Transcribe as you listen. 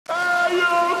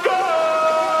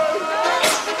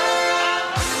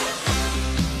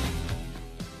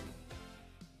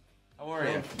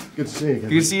Good to see you again.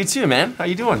 Good to see you too, man. How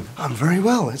you doing? I'm very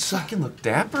well. It's You look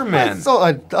dapper, man. I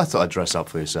thought I'd dress up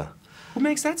for you, sir. Who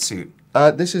makes that suit?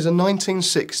 This is a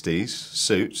 1960s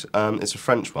suit. It's a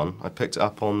French one. I picked it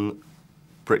up on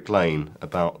Brick Lane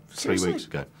about 3 Seriously? weeks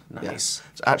ago. Nice.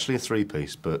 Yeah. It's actually a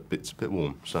three-piece, but it's a bit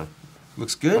warm, so.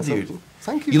 Looks good, dude.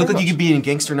 Thank you. You look very like you much. could be in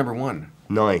Gangster #1.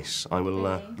 Nice. I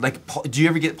will. Like, do you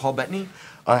ever get Paul Bettany?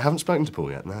 I haven't spoken to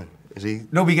Paul yet. No. Is he?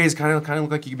 No, but you guys kind of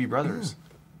look like you could be brothers.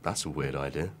 That's a weird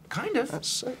idea. Kind of. That's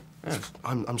so. Yeah.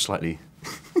 I'm slightly.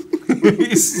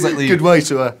 Slightly. Good way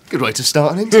to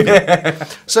start an interview.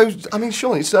 So I mean,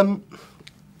 Sean, it's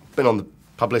been on the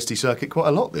publicity circuit quite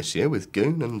a lot this year with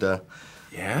Goon and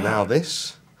Yeah. now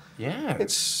this. Yeah.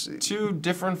 It's two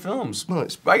different films. Well,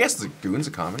 it's I guess the Goon's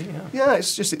a comedy. Yeah. yeah.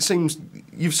 It's just it seems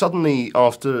you've suddenly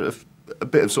after a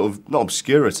bit of sort of not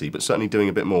obscurity, but certainly doing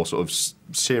a bit more sort of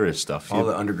serious stuff. All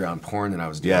the underground porn that I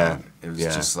was doing. Yeah. It was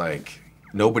Yeah. just like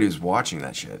nobody was watching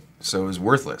that shit. So it was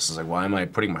worthless. I was like, why am I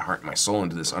putting my heart and my soul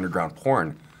into this underground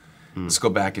porn? Let's go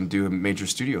back and do a major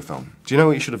studio film. Do you know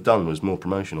what you should have done was more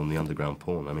promotion on the underground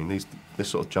porn? I mean, this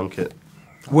sort of junket.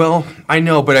 Well, I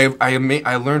know, but I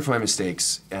learned from my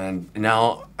mistakes, and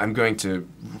now I'm going to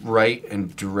write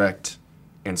and direct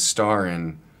and star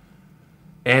in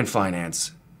and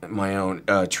finance my own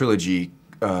trilogy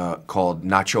called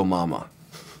Nacho Mama,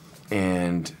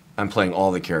 and I'm playing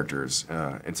all the characters.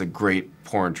 It's a great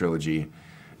porn trilogy: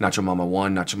 Nacho Mama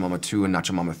 1, Nacho Mama 2, and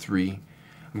Nacho Mama 3.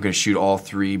 I'm going to shoot all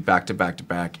three back to back to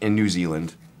back in New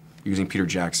Zealand, using Peter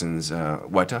Jackson's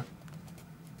Weta.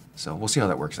 So we'll see how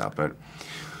that works out, but.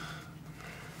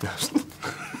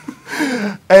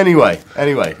 Anyway,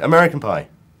 American Pie.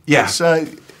 Yeah. It's,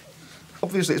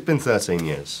 obviously, it's been 13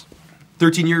 years.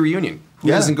 13-year reunion. Who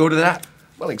Yeah. doesn't go to that?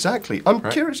 Well, exactly. I'm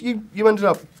Right. curious. You ended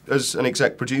up as an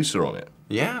exec producer on it.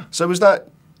 Yeah. So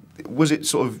was it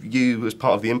sort of you as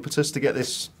part of the impetus to get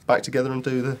this back together and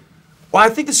do the? Well, I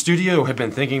think the studio had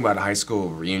been thinking about a high school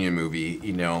reunion movie,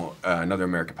 you know, another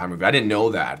American Pie movie. I didn't know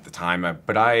that at the time,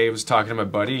 but I was talking to my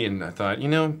buddy, and I thought, you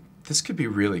know, this could be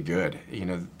really good. You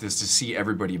know, just to see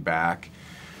everybody back.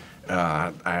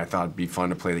 I thought it'd be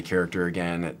fun to play the character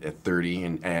again at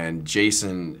 30, and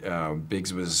Jason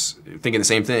Biggs was thinking the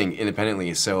same thing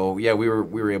independently. So yeah, we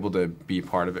were able to be a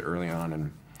part of it early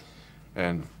on,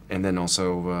 and then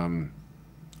also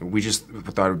we just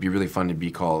thought it would be really fun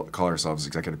to call ourselves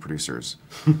executive producers,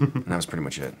 and that was pretty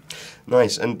much it.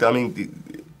 Nice. And I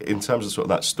mean, in terms of sort of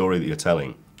that story that you're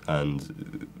telling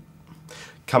and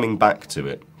coming back to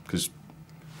it, because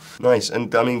nice.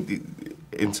 And I mean,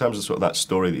 in terms of sort of that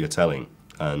story that you're telling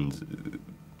and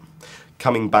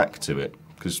coming back to it,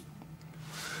 because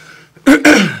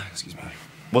Excuse me.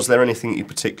 was there anything that you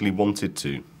particularly wanted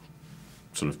to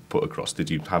sort of put across?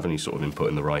 Did you have any sort of input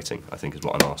in the writing, I think is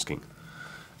what I'm asking.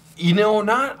 You know,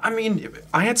 I mean,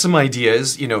 I had some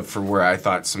ideas, you know, for where I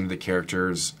thought some of the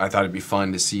characters, I thought it'd be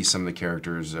fun to see some of the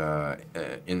characters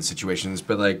in situations,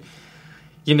 but like,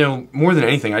 you know, more than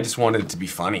anything, I just wanted it to be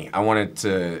funny. I was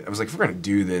like, if we're gonna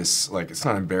do this, like, let's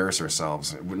not embarrass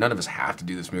ourselves. None of us have to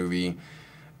do this movie.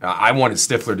 I wanted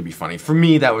Stifler to be funny. For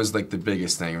me, that was like the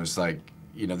biggest thing. It was like,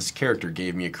 you know, this character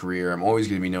gave me a career. I'm always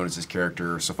gonna be known as this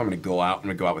character, so if I'm gonna go out, I'm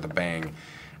gonna go out with a bang.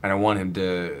 And I want him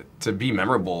to be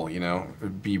memorable, you know. It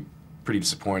would be pretty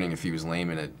disappointing if he was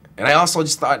lame in it. And I also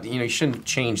just thought, you know, you shouldn't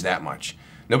change that much.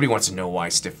 Nobody wants to know why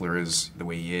Stifler is the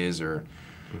way he is, or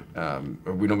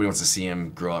nobody wants to see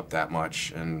him grow up that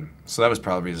much. And so that was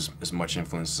probably as much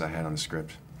influence as I had on the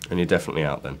script. And you're definitely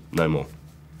out then, no more.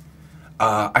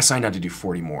 I signed on to do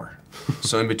 40 more.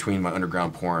 So in between my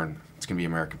underground porn, it's gonna be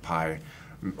American Pie,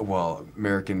 well,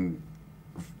 American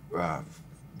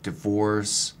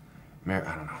Divorce, I don't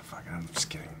know, fuck, I'm just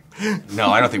kidding. No,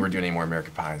 I don't think we're doing any more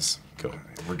American Pies. Cool.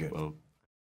 We're good. Well,